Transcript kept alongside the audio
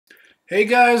Hey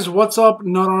guys, what's up?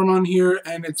 Not Armand here,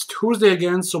 and it's Tuesday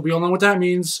again, so we all know what that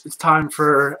means. It's time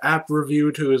for App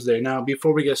Review Tuesday. Now,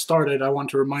 before we get started, I want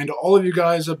to remind all of you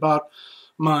guys about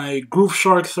my Groove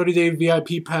Shark 30-day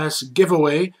VIP Pass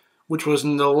giveaway, which was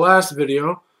in the last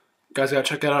video. You guys gotta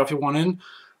check that out if you want in.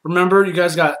 Remember, you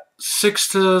guys got 6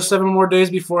 to 7 more days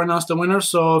before I announce the winner,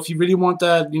 so if you really want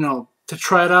that, to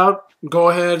try it out, go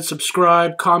ahead,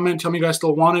 subscribe, comment, tell me you guys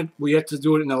still want it. We had to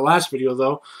do it in the last video,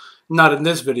 though, not in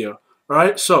this video.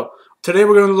 Alright, so today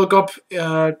we're going to look up,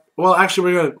 well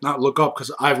actually we're going to not look up because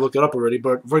I've looked it up already,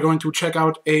 but we're going to check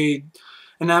out an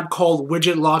app called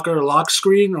WidgetLocker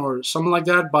LockScreen or something like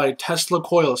that by Tesla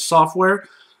Coil Software.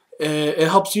 It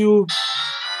helps you,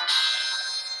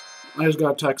 I just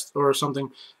got a text or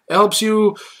something, it helps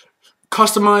you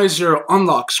customize your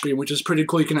unlock screen, which is pretty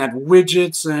cool. You can add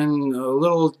widgets and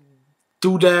little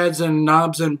doodads and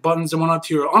knobs and buttons and whatnot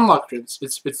to your unlock screens.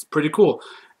 It's pretty cool.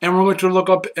 And we're going to look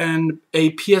up a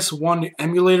PS1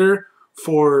 emulator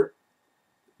for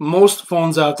most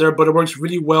phones out there, but it works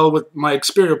really well with my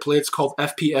Xperia Play. It's called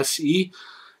FPse.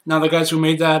 Now, the guys who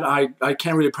made that, I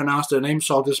can't really pronounce their name,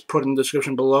 so I'll just put it in the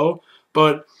description below.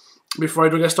 But before I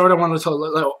do get started, I want to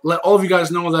let all of you guys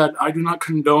know that I do not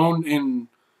condone in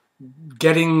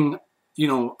getting,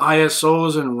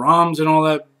 ISOs and ROMs and all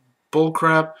that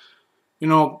bullcrap.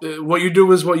 What you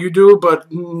do is what you do,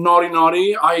 but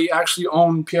naughty, I actually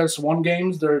own PS1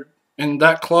 games. They're in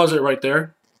that closet right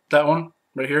there. That one,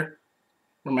 right here,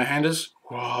 where my hand is.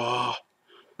 Whoa.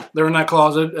 They're in that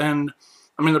closet, and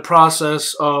I'm in the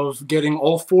process of getting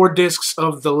all 4 discs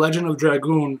of The Legend of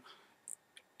Dragoon,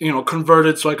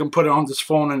 converted so I can put it on this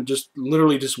phone and just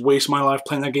literally just waste my life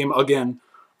playing that game again.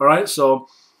 Alright, so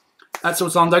that's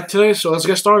what's on deck today, so let's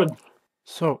get started.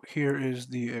 So here is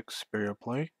the Xperia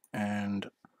Play. And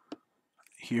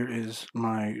here is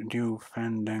my new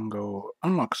Fandango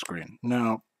unlock screen.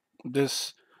 Now,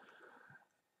 this,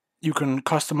 you can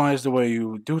customize the way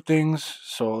you do things.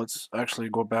 So let's actually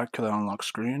go back to the unlock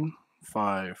screen.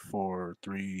 5, 4,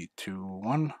 3, 2,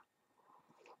 1.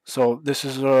 So this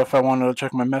is if I want to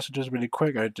check my messages really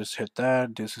quick, I just hit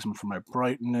that. This is for my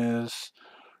brightness.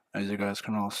 As you guys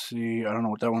can all see, I don't know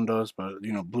what that one does, but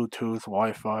Bluetooth,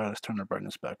 Wi-Fi. Let's turn the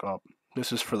brightness back up.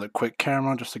 This is for the quick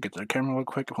camera, just to get to the camera real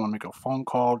quick. If I want to make a phone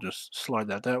call, just slide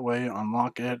that way,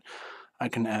 unlock it. I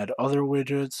can add other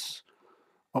widgets.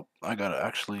 Oh, I gotta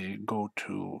actually go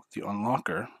to the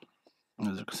unlocker.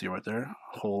 As you can see right there,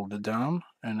 hold it down,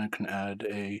 and I can add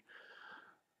a,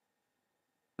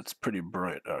 it's pretty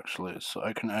bright actually, so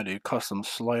I can add a custom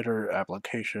slider,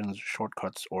 applications,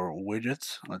 shortcuts, or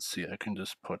widgets. Let's see, I can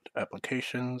just put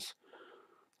applications.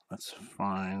 Let's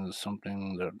find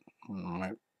something that I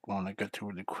might want to get to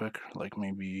really quick, like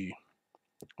maybe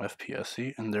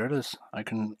FPse, and there it is. I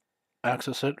can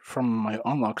access it from my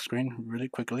unlock screen really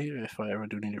quickly if I ever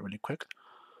do need it really quick.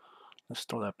 Let's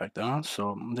throw that back down.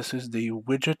 So this is the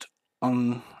widget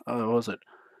on, what was it?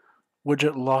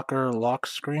 WidgetLocker lock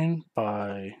screen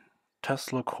by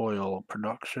Tesla Coil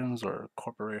Productions or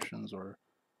Corporations or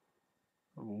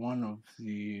one of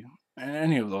the,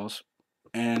 any of those.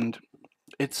 And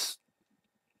it's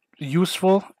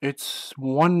useful. It's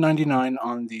 $1.99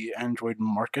 on the Android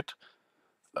market.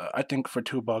 I think for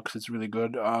 $2 it's really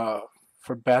good.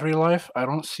 For battery life, I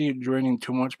don't see it draining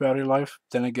too much battery life.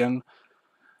 Then again,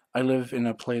 I live in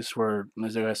a place where,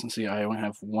 as you guys can see, I only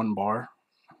have 1 bar.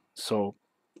 So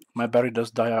my battery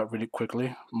does die out really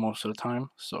quickly most of the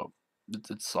time. So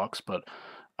it sucks, but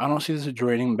I don't see this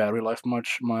draining battery life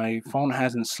much. My phone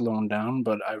hasn't slowed down,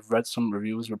 but I've read some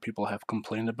reviews where people have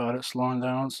complained about it slowing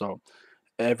down. So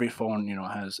every phone,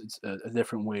 has a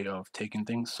different way of taking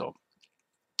things. So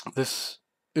this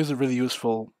is a really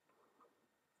useful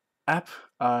app.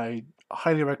 I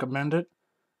highly recommend it,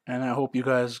 and I hope you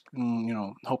guys,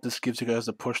 hope this gives you guys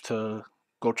a push to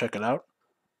go check it out.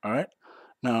 All right,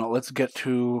 now let's get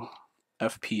to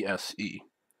FPse.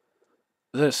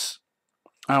 This,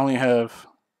 I only have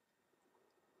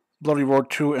Bloody Roar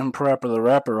 2 and Parappa the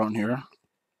Rapper on here,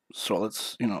 so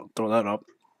let's throw that up.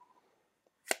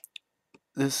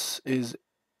 This is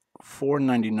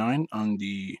 $4.99 on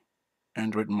the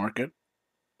Android market,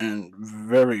 and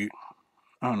very,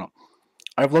 I don't know.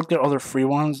 I've looked at other free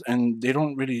ones, and they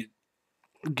don't really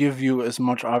give you as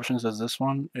much options as this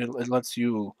one. It lets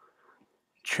you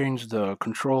change the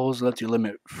controls, lets you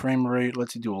limit frame rate,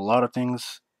 lets you do a lot of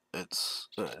things. It's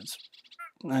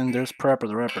and there's Parappa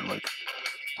the Rapper. Like,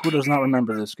 who does not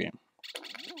remember this game?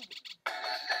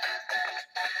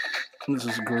 This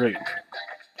is great.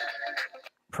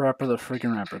 Parappa the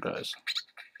freaking Rapper, guys.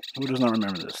 Who does not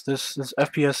remember this? This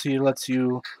FPse lets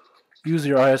you use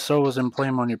your ISOs and play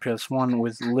them on your PS1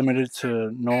 with limited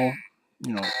to no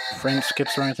frame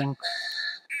skips or anything.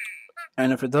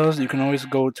 And if it does, you can always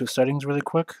go to settings really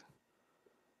quick.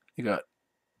 You got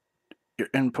your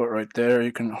input right there.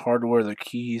 You can hardware the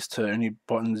keys to any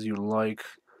buttons you like.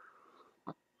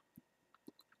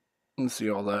 Let's see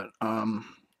all that.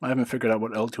 I haven't figured out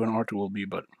what L2 and R2 will be,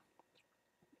 but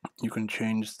you can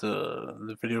change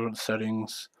the video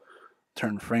settings,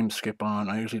 turn frame skip on.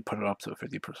 I usually put it up to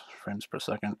 50 frames per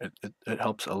second. It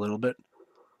helps a little bit.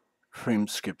 Frame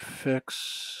skip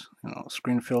fix,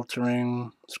 screen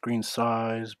filtering, screen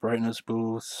size, brightness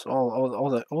boosts, all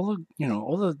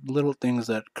the little things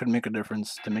that could make a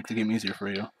difference to make the game easier for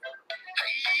you.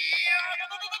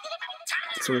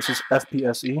 So this is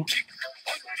FPse.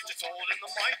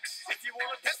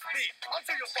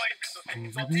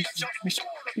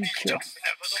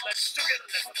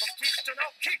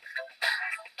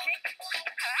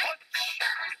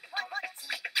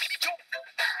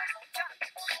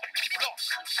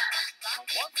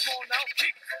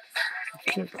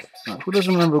 Kick. Who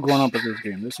doesn't remember growing up with this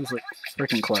game? This is like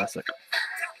freaking classic.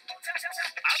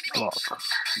 Block.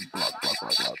 Block, block,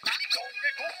 block, block.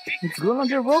 It's gonna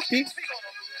get rocky.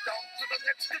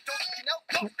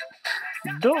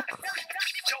 Duck.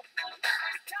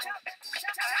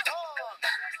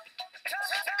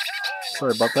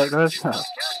 Sorry about that, guys.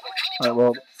 Alright,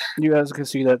 well, you guys can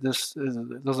see that this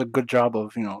does a good job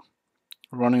of,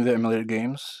 running the emulated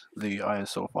games, the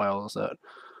ISO files that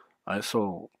I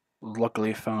so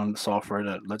luckily found software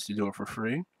that lets you do it for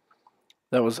free.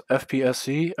 That was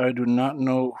FPse. I do not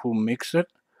know who makes it,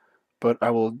 but I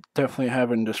will definitely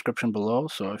have it in the description below.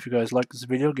 So if you guys like this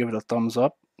video, give it a thumbs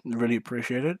up. Really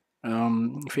appreciate it.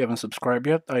 If you haven't subscribed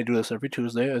yet, I do this every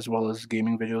Tuesday, as well as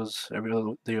gaming videos every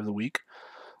other day of the week.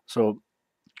 So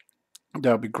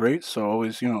that would be great. So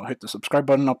always, hit the subscribe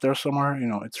button up there somewhere.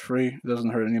 It's free. It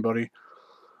doesn't hurt anybody.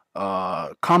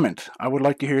 Comment. I would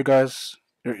like to hear you guys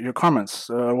your comments.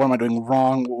 What am I doing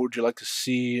wrong? What would you like to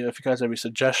see? If you guys have any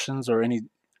suggestions or any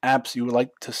apps you would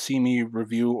like to see me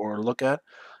review or look at,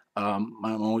 I'm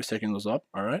always taking those up.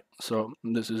 Alright, so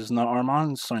this is Not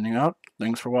Armand signing out.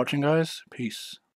 Thanks for watching, guys. Peace.